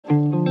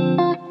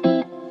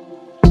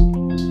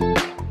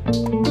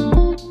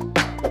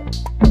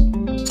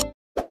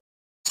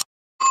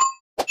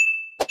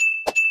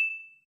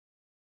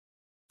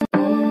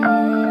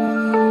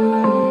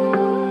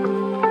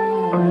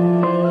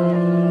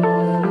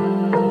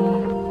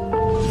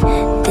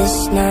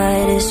This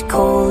night is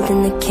cold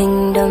in the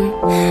kingdom.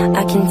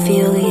 I can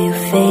feel you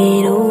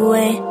fade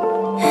away.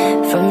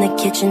 From the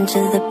kitchen to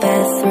the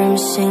bathroom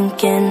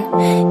sinking.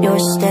 Your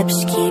steps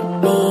keep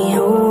me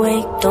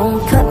awake. Don't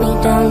cut me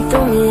down,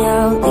 throw me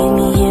out, leave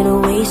me here to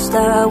waste.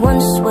 I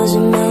once was a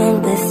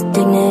man with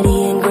dignity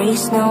and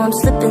grace. Now I'm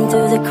slipping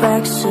through the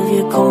cracks of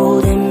your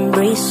cold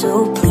embrace. So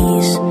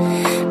please,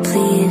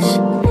 please,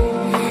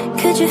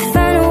 could you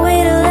find a way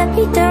to let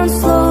me down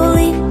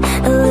slowly?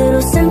 A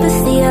little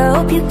sympathy, I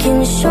hope you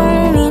can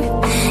show me.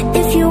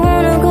 If you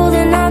wanna go,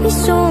 then I'll be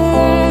so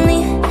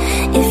lonely.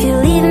 If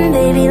you're leaving,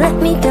 baby, let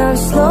me down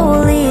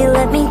slowly.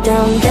 Let me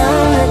down,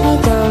 down, let me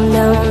down,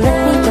 down, let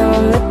me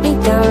down, let me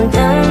down,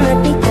 down, let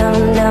me down,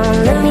 down,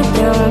 let me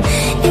down.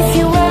 If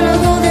you wanna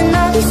go, then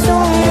I'll be so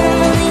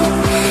lonely.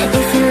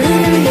 If you're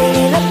leaving,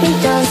 baby, let me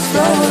down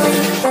slowly.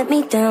 Let me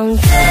down.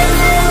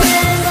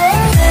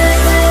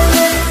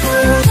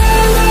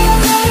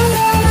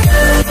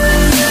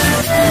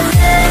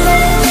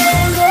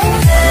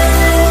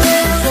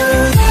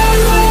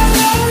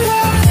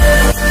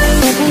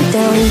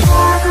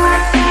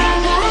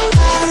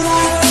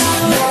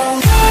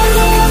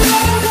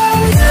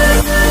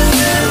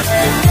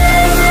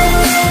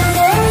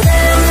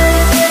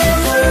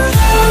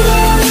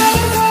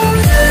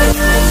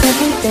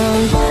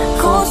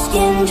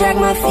 Drag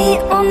my feet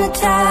on the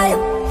tile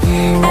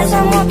as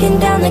I'm walking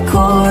down the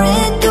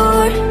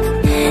corridor.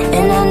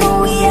 And I know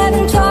we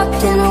haven't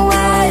talked in a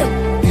while,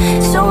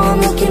 so I'm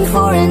looking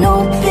for an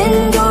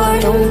open door.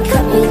 Don't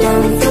cut me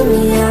down, throw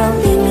me out,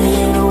 leave me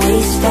here to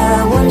waste. I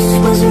once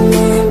was a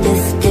man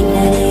with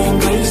dignity and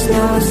grace.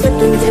 Now I'm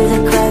slipping through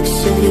the cracks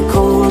of your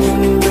cold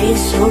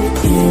embrace. So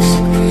please,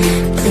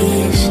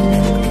 please,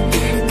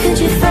 could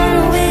you find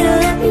a way to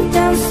let me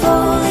down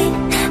slowly?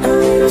 A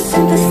little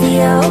sympathy,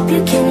 I hope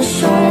you can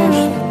show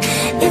me.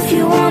 If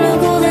you wanna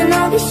go, then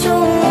I'll be so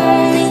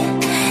lonely.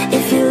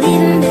 If you're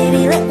leaving,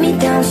 baby, let me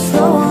down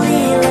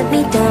slowly. Let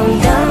me down,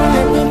 down,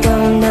 let me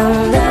down,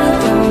 down, let me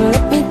down,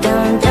 let me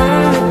down,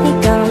 down, let me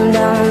down,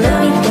 down, let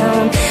me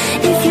down.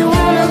 If you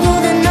wanna go,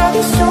 then I'll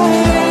be so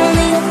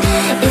lonely.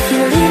 If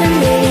you're leaving,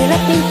 baby,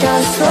 let me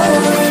down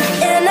slowly.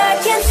 And I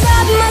can't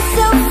stop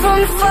myself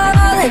from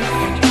falling.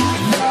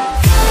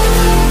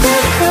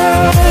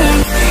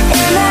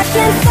 And I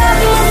can't stop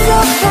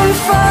myself from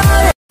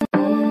falling.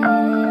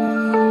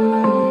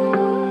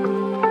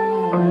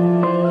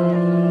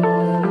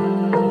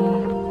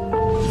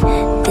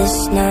 This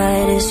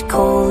night is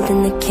cold in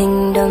the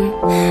kingdom.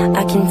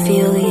 I can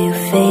feel you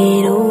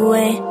fade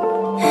away.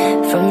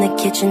 From the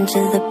kitchen to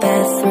the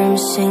bathroom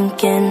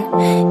sinking.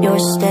 Your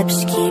steps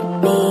keep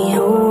me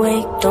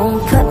awake. Don't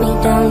cut me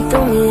down,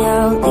 throw me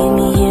out, leave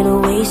me here to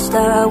waste.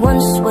 I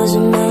once was a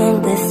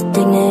man with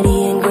dignity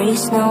and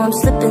grace. Now I'm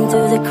slipping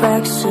through the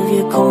cracks of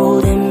your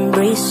cold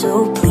embrace. So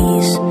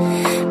please,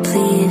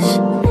 please,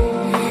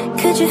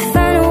 could you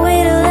find a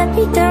way to let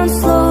me down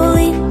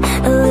slowly?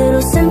 A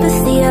little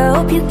sympathy, I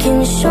hope you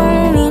can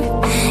show me.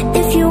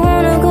 If you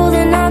wanna go,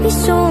 then I'll be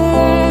so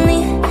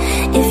lonely.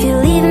 If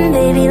you're leaving,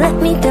 baby, let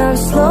me down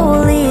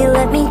slowly.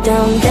 Let me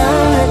down,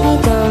 down, let me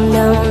down,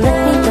 down, let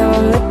me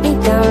down, let me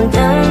down,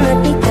 down, let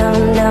me down,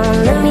 down,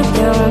 let me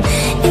down.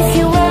 If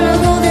you wanna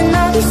go, then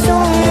I'll be so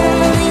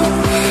lonely.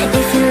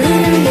 If you're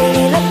leaving,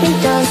 baby, let me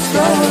down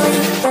slowly.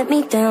 Let me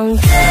down.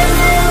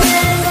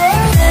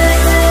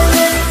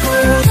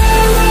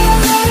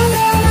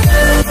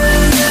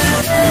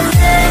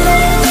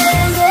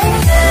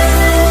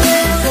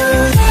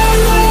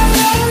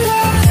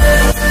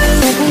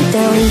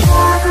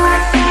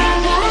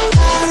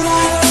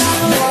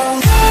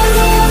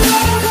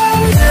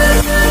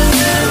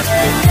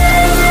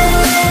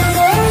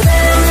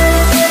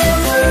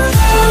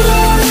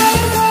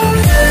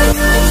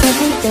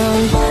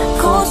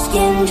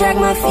 Drag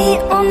my feet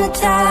on the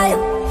tile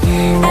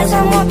as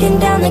I'm walking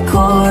down the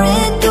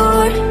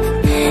corridor.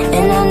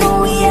 And I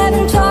know we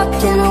haven't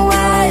talked in a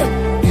while,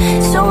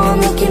 so I'm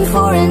looking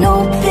for an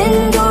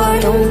open door.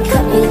 Don't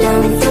cut me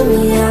down, throw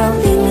me out,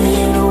 leave me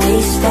here to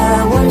waste. I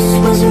once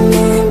was a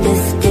man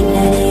with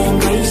dignity and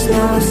grace.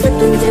 Now I'm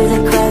slipping through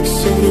the cracks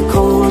of your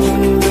cold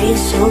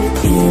embrace. So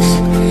please,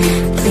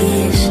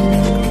 please,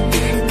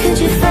 could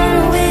you find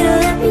a way to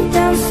let me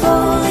down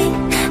slowly?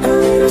 A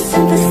little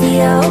sympathy,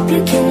 I hope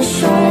you can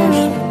show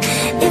me.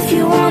 If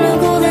you wanna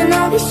go, then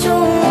I'll be so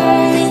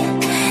lonely.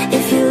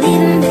 If you're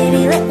leaving,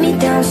 baby, let me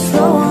down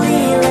slowly.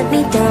 Let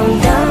me down,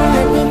 down,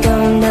 let me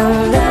down,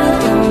 down, let me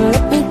down,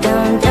 let me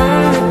down,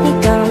 down, let me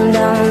down,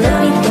 down, let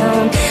me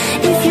down.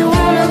 If you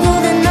wanna go,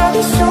 then I'll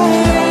be so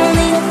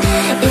lonely.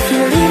 If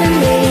you're leaving,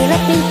 baby,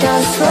 let me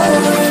down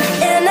slowly.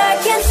 And I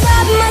can't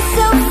stop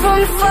myself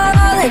from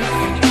falling.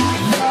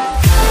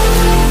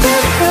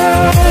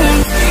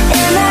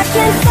 And I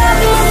can't stop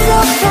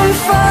myself from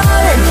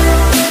falling.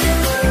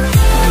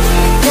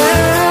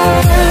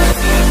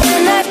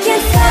 And I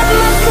can't stop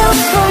myself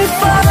from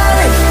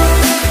falling.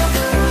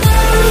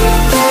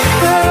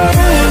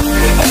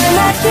 And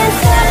I can't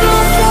stop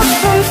myself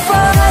from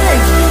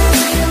falling.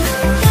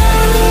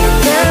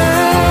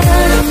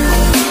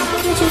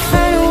 Could you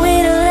find a way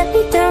to let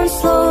me down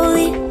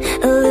slowly?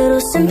 A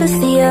little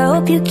sympathy, I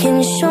hope you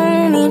can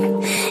show me.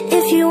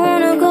 If you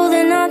wanna go,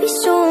 then I'll be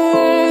so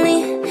lonely.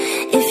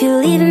 If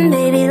you're leaving,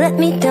 baby, let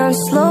me down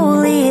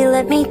slowly.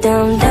 Let me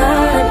down,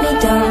 down, let me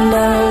down,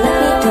 down, let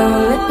me down,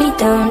 let me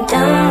down,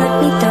 down, let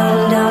me down,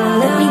 down,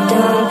 let me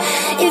down.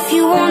 If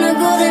you wanna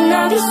go, then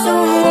I'll be so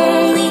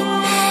lonely.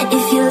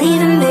 If you're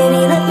leaving,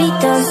 baby, let me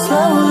down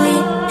slowly.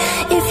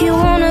 If you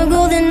wanna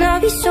go, then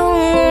I'll be so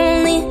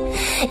lonely.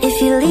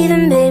 If you're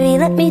leaving, baby,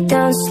 let me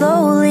down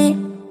slowly.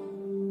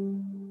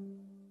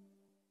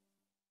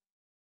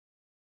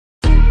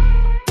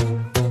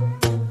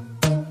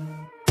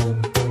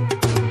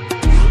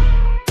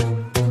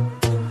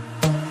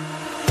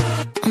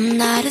 I'm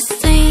not a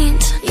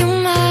saint, you're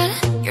mad.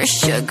 Your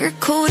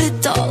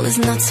sugar-coated doll is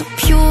not so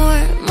pure,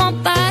 my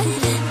bad.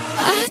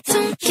 I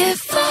don't give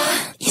a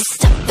you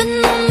stepping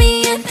on me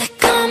and they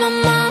call my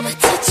mama,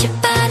 touch you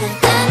better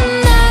than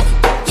that.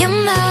 You're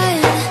mad,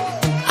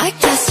 I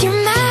guess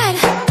you're mad.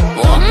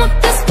 Wore my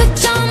best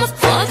pajama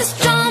for this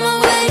drama.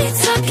 Why you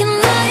talking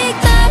like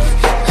that,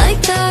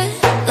 like that,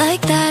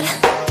 like that?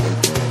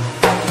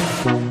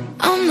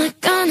 I'm not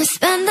gonna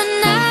spend the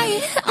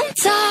night, I'm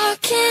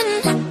talking.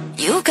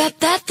 You got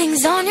bad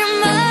things on your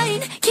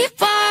mind, keep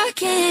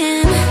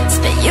walking.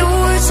 Spit your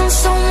words on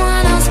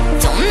someone else.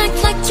 Don't act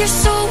like you're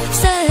so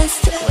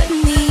obsessed with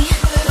me,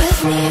 with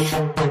me.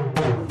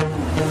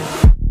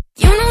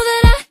 You know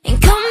that I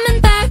ain't coming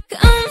back,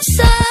 I'm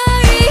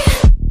sorry.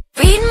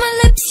 Read my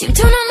lips, you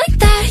do not like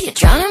that. You're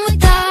drowning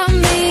without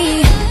me.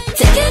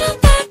 Take it all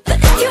back, but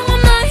if you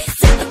want my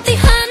sympathy,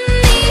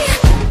 honey,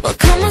 well,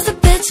 come as a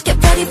bitch, get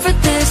ready for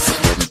this.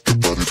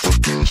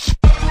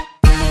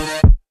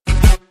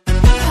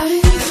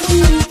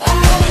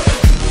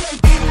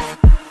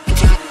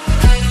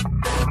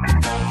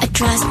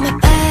 Tries my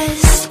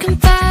best,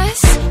 confess.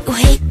 You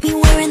hate me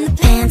wearing the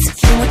pants. If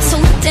you weren't so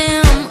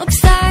damn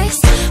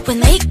obsessed with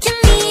making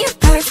me a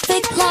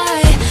perfect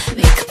lie.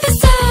 Makeup is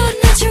out,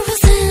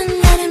 naturals in,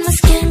 letting my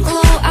skin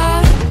glow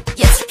out.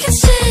 You're taking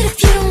shit if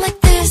you don't like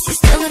this. You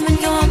still live in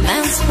your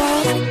man's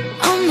world.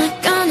 I'm not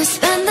gonna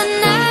spend the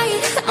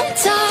night, I'm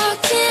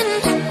talking.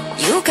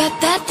 You got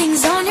bad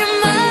things on your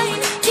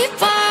mind, keep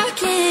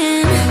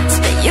walking.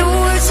 Spit your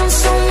words on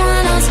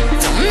someone else.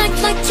 Don't act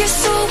like you're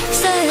so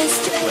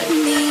obsessed with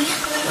me,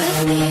 with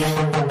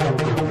me.